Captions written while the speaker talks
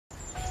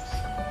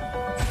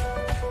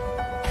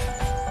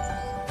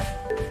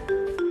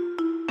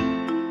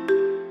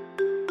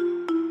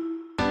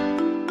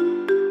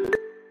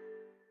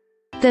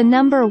The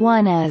number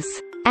 1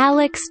 is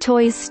Alex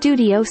Toys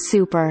Studio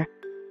Super.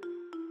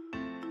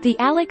 The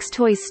Alex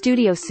Toys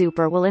Studio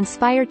Super will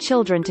inspire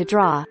children to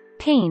draw,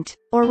 paint,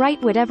 or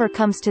write whatever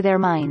comes to their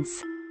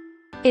minds.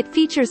 It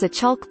features a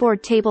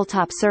chalkboard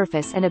tabletop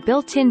surface and a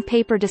built-in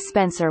paper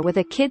dispenser with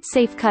a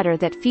kid-safe cutter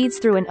that feeds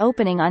through an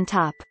opening on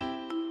top.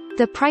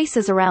 The price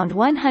is around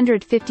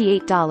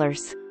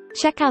 $158.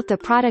 Check out the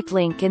product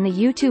link in the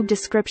YouTube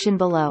description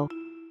below.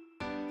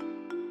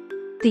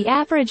 The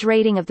average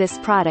rating of this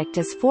product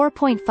is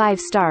 4.5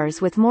 stars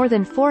with more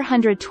than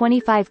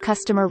 425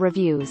 customer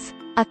reviews.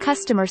 A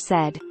customer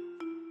said,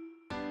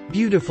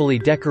 "Beautifully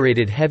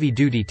decorated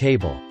heavy-duty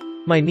table.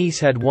 My niece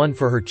had one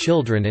for her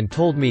children and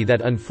told me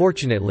that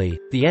unfortunately,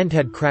 the end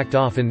had cracked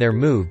off in their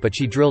move, but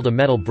she drilled a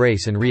metal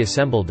brace and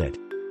reassembled it.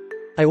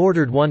 I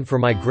ordered one for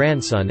my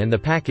grandson and the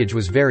package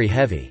was very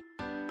heavy.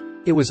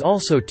 It was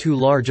also too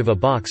large of a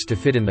box to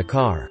fit in the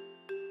car.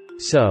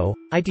 So,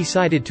 I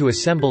decided to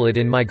assemble it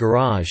in my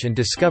garage and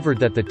discovered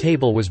that the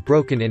table was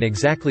broken in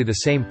exactly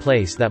the same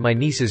place that my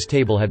niece's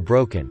table had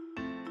broken.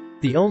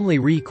 The only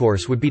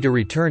recourse would be to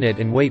return it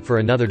and wait for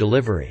another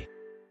delivery.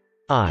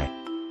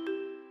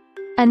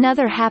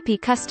 Another happy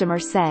customer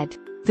said,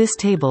 "This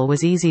table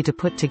was easy to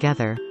put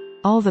together.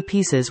 All the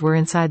pieces were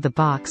inside the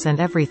box and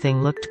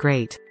everything looked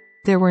great.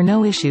 There were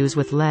no issues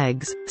with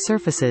legs,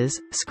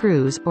 surfaces,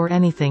 screws, or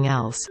anything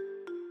else.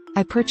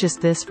 I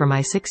purchased this for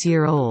my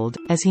 6-year-old,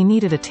 as he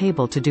needed a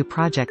table to do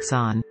projects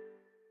on.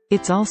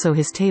 It's also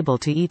his table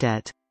to eat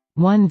at.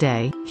 One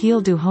day, he'll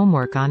do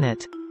homework on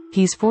it.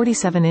 He's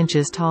 47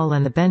 inches tall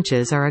and the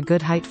benches are a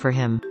good height for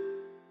him.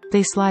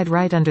 They slide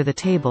right under the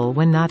table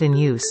when not in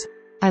use.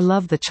 I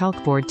love the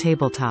chalkboard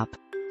tabletop.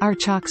 Our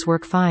chalks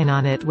work fine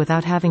on it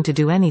without having to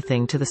do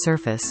anything to the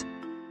surface."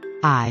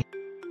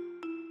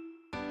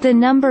 The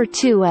number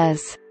 2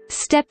 is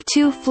Step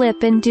 2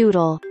 Flip and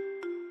Doodle.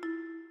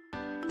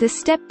 The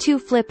Step 2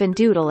 Flip and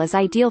Doodle is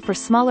ideal for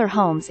smaller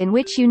homes in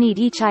which you need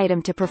each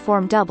item to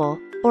perform double,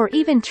 or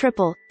even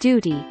triple,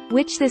 duty,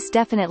 which this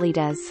definitely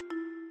does.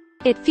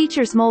 It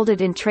features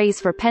molded-in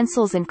trays for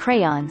pencils and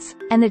crayons,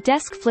 and the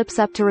desk flips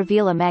up to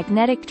reveal a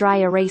magnetic dry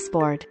erase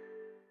board.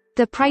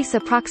 The price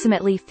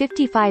approximately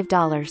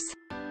 $55.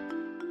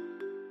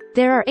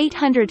 There are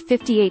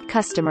 858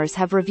 customers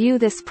have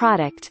reviewed this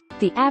product.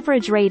 The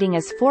average rating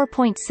is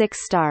 4.6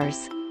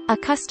 stars. A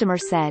customer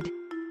said,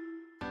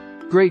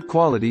 "Great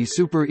quality,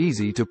 super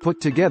easy to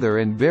put together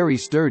and very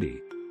sturdy.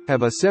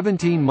 Have a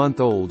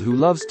 17-month-old who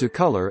loves to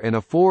color and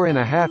a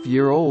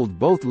 4.5-year-old,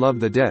 both love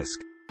the desk.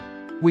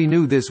 We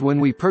knew this when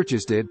we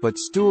purchased it, but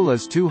stool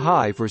is too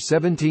high for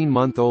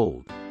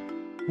 17-month-old.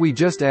 We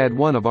just add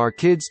one of our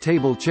kids'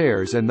 table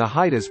chairs and the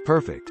height is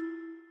perfect.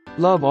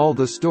 Love all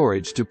the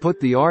storage to put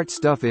the art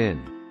stuff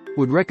in.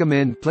 Would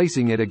recommend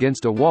placing it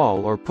against a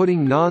wall or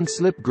putting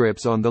non-slip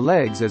grips on the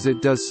legs as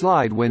it does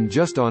slide when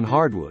just on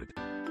hardwood."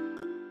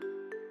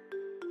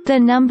 The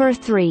number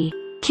 3.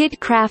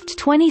 Kraft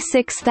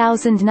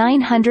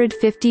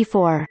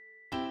 26954.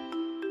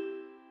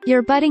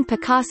 Your budding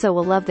Picasso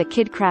will love the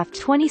Kraft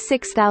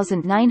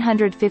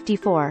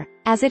 26954,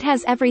 as it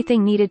has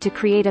everything needed to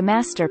create a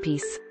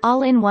masterpiece,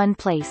 all in one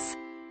place.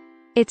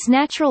 Its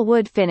natural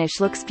wood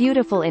finish looks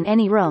beautiful in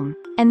any room,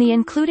 and the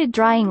included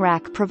drying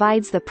rack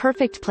provides the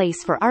perfect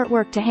place for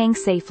artwork to hang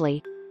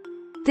safely.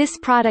 This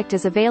product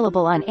is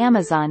available on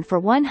Amazon for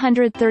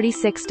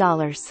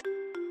 $136.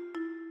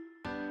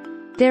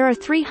 There are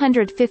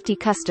 350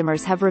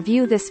 customers have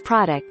reviewed this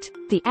product.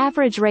 The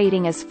average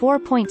rating is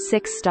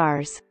 4.6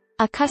 stars.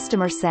 A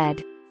customer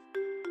said,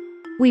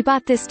 "We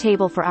bought this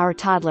table for our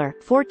toddler,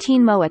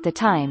 14 Mo at the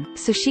time,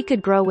 so she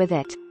could grow with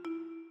it.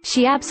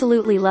 She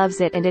absolutely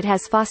loves it and it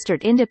has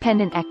fostered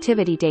independent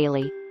activity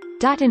daily.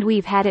 And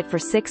we've had it for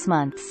 6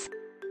 months.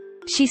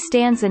 She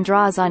stands and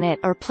draws on it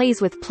or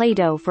plays with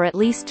Play-Doh for at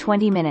least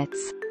 20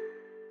 minutes.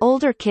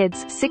 Older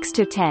kids, 6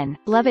 to 10,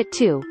 love it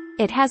too.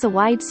 It has a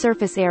wide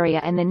surface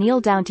area and the kneel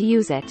down to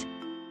use it.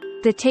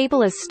 The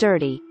table is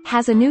sturdy,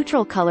 has a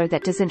neutral color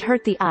that doesn't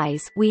hurt the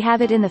eyes, we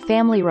have it in the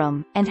family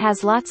room, and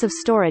has lots of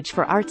storage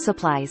for art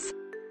supplies.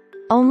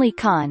 Only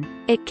con,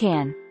 it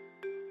can."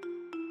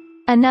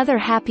 Another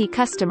happy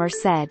customer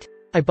said,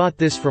 "I bought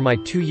this for my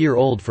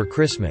 2-year-old for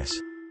Christmas.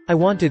 I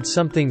wanted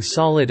something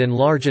solid and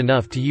large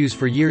enough to use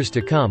for years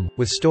to come,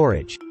 with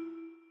storage.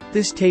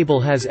 This table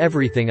has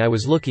everything I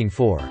was looking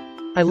for.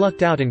 I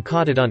lucked out and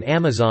caught it on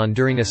Amazon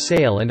during a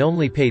sale and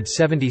only paid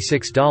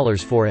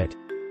 $76 for it.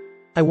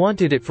 I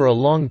wanted it for a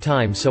long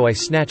time, so I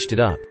snatched it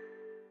up.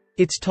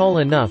 It's tall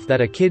enough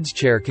that a kid's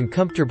chair can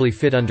comfortably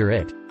fit under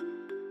it.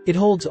 It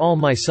holds all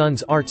my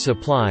son's art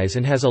supplies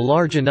and has a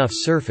large enough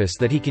surface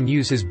that he can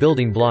use his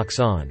building blocks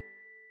on.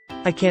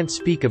 I can't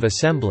speak of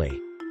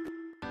assembly."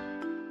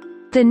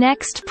 The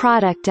next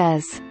product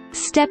is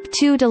Step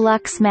 2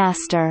 Deluxe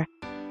Master.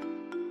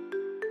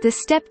 The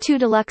Step 2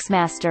 Deluxe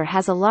Master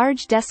has a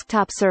large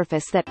desktop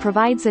surface that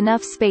provides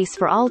enough space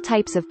for all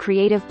types of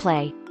creative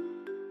play.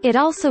 It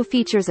also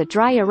features a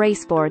dry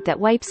erase board that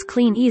wipes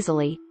clean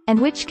easily,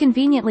 and which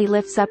conveniently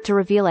lifts up to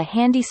reveal a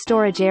handy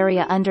storage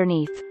area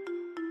underneath.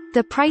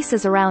 The price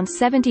is around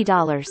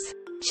 $70.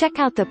 Check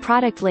out the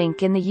product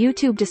link in the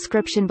YouTube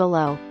description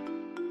below.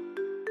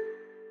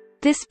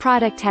 This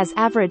product has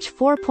average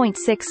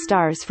 4.6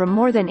 stars from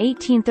more than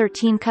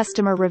 1813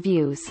 customer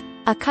reviews.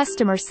 A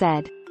customer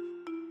said,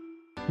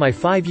 "My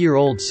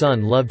 5-year-old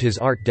son loved his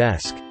art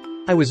desk.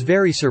 I was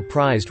very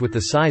surprised with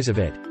the size of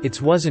it. It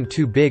wasn't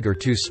too big or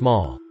too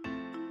small.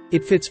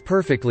 It fits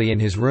perfectly in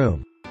his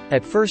room.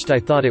 At first I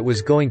thought it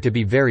was going to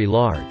be very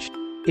large.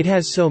 It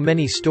has so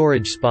many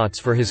storage spots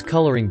for his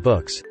coloring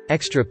books,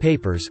 extra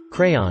papers,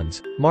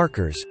 crayons,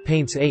 markers,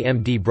 paints,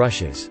 and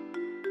brushes.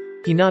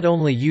 He not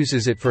only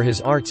uses it for his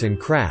arts and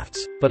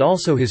crafts, but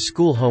also his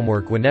school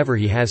homework whenever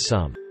he has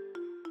some.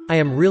 I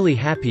am really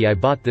happy I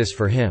bought this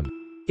for him.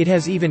 It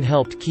has even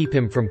helped keep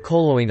him from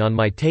coloring on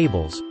my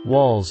tables,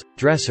 walls,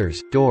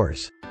 dressers,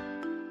 doors.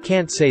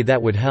 Can't say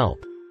that would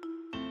help."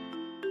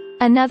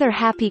 Another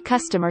happy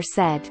customer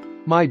said,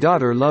 My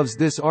daughter loves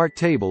this art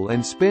table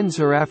and spends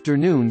her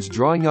afternoons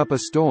drawing up a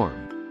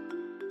storm.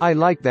 I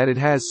like that it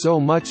has so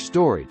much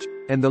storage,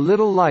 and the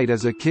little light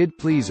is a kid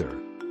pleaser.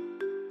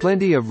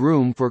 Plenty of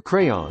room for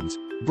crayons,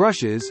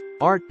 brushes,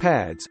 art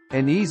pads,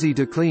 and easy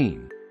to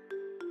clean.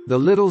 The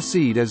little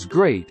seat is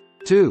great,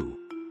 too.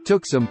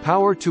 Took some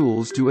power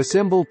tools to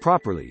assemble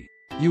properly.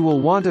 You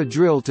will want a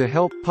drill to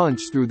help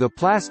punch through the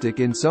plastic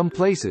in some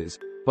places,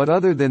 but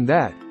other than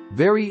that,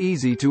 very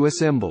easy to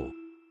assemble.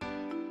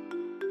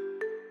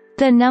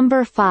 The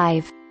number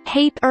 5.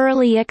 Hape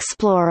Early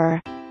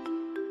Explorer.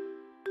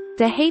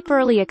 The Hape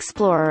Early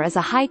Explorer is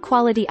a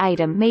high-quality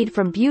item made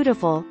from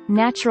beautiful,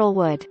 natural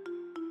wood.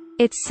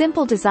 Its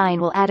simple design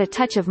will add a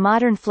touch of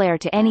modern flair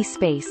to any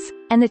space,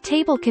 and the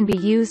table can be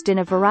used in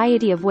a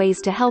variety of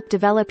ways to help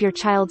develop your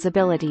child's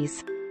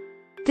abilities.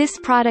 This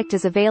product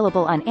is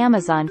available on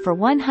Amazon for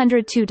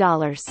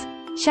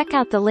 $102. Check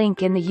out the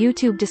link in the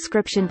YouTube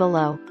description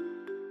below.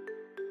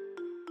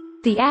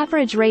 The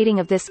average rating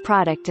of this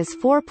product is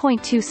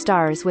 4.2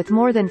 stars with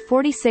more than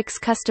 46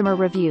 customer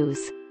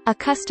reviews. A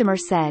customer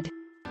said,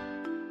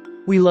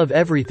 "We love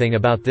everything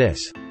about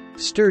this.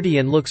 Sturdy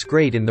and looks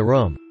great in the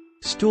room.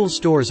 Stool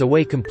stores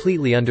away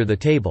completely under the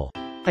table.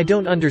 I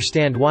don't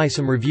understand why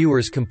some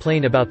reviewers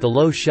complain about the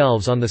low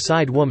shelves on the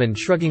side. Woman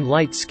shrugging,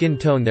 light skin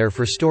tone there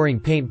for storing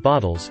paint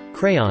bottles,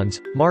 crayons,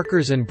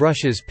 markers and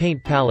brushes.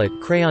 Paint palette,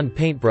 crayon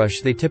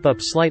paintbrush, they tip up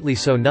slightly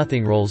so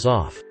nothing rolls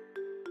off.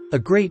 A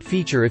great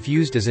feature if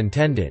used as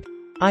intended.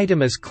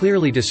 Item is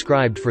clearly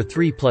described for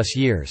 3+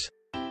 years."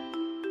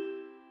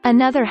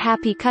 Another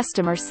happy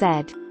customer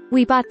said,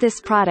 "We bought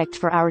this product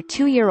for our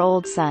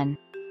 2-year-old son.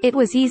 It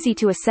was easy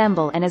to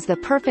assemble and is the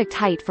perfect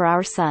height for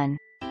our son.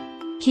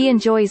 He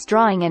enjoys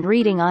drawing and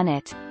reading on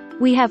it.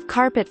 We have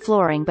carpet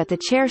flooring but the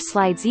chair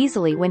slides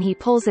easily when he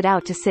pulls it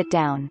out to sit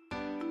down.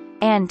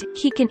 And,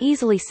 he can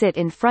easily sit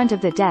in front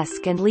of the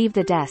desk and leave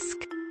the desk."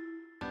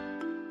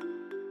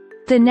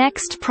 The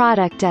next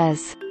product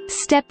is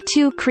Step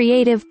 2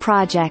 Creative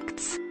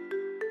Projects.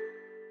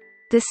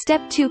 The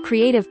Step 2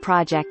 Creative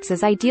Projects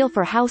is ideal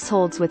for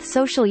households with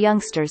social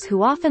youngsters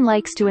who often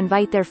likes to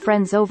invite their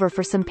friends over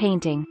for some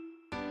painting.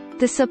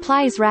 The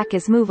supplies rack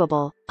is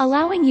movable,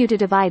 allowing you to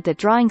divide the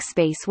drawing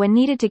space when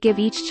needed to give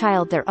each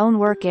child their own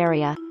work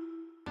area.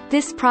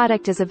 This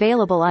product is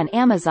available on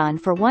Amazon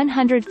for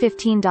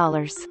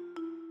 $115.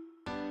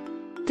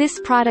 This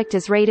product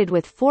is rated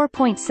with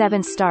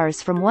 4.7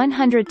 stars from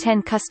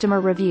 110 customer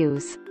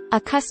reviews. A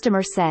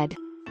customer said,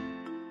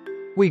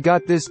 We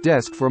got this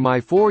desk for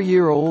my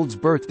 4-year-old's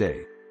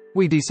birthday.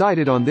 We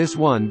decided on this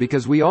one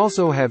because we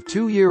also have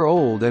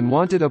 2-year-old and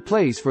wanted a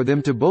place for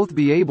them to both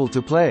be able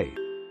to play.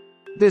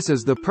 This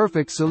is the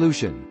perfect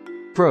solution.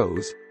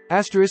 Pros: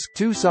 *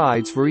 2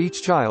 sides for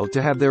each child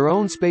to have their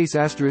own space.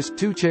 *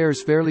 2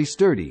 chairs fairly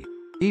sturdy,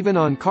 even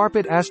on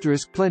carpet.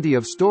 * plenty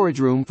of storage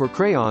room for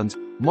crayons,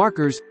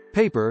 markers,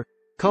 paper,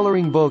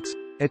 coloring books,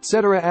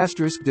 etc.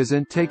 *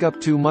 doesn't take up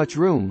too much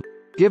room,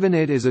 given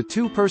it is a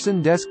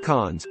 2-person desk.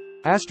 Cons: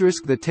 *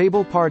 the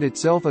table part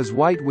itself is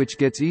white which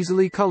gets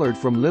easily colored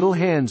from little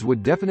hands.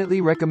 Would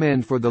definitely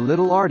recommend for the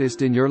little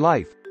artist in your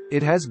life.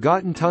 It has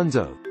gotten tons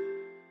of."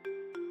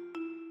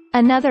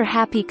 Another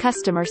happy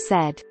customer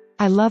said,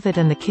 "I love it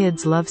and the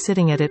kids love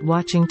sitting at it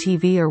watching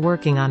TV or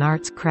working on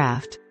arts,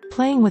 craft,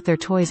 playing with their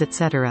toys,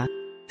 etc.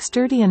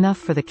 Sturdy enough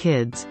for the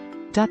kids.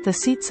 The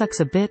seat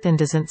sucks a bit and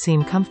doesn't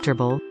seem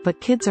comfortable,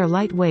 but kids are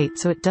lightweight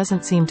so it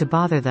doesn't seem to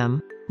bother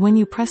them. When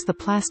you press the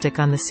plastic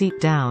on the seat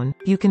down,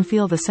 you can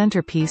feel the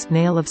centerpiece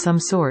nail of some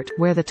sort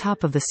where the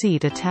top of the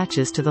seat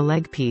attaches to the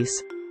leg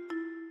piece."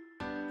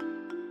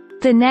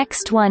 The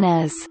next one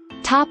is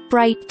Top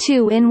Bright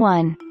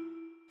 2-in-1.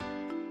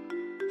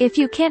 If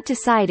you can't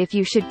decide if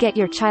you should get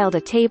your child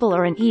a table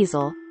or an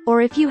easel, or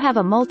if you have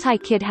a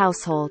multi-kid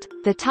household,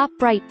 the Top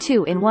Bright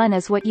 2-in-1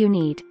 is what you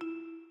need.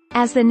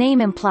 As the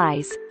name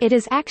implies, it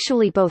is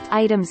actually both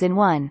items in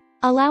one,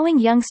 allowing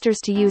youngsters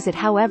to use it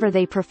however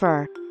they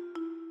prefer.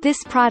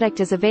 This product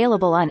is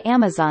available on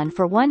Amazon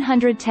for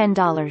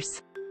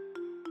 $110.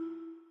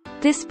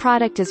 This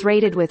product is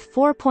rated with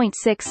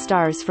 4.6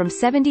 stars from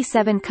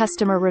 77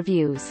 customer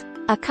reviews.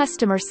 A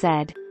customer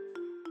said,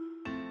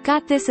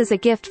 "Got this as a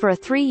gift for a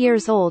 3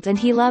 years old and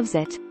he loves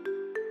it.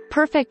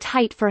 Perfect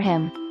height for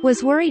him.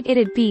 Was worried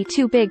it'd be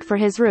too big for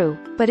his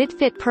room, but it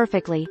fit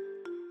perfectly.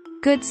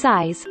 Good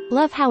size,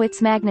 love how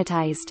it's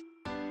magnetized.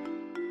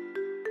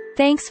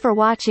 Thanks for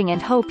watching and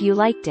hope you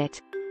liked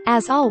it.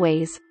 As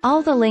always,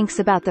 all the links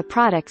about the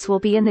products will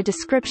be in the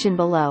description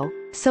below,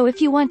 so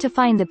if you want to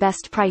find the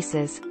best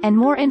prices, and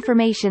more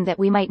information that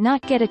we might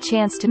not get a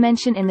chance to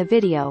mention in the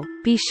video,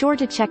 be sure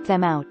to check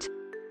them out.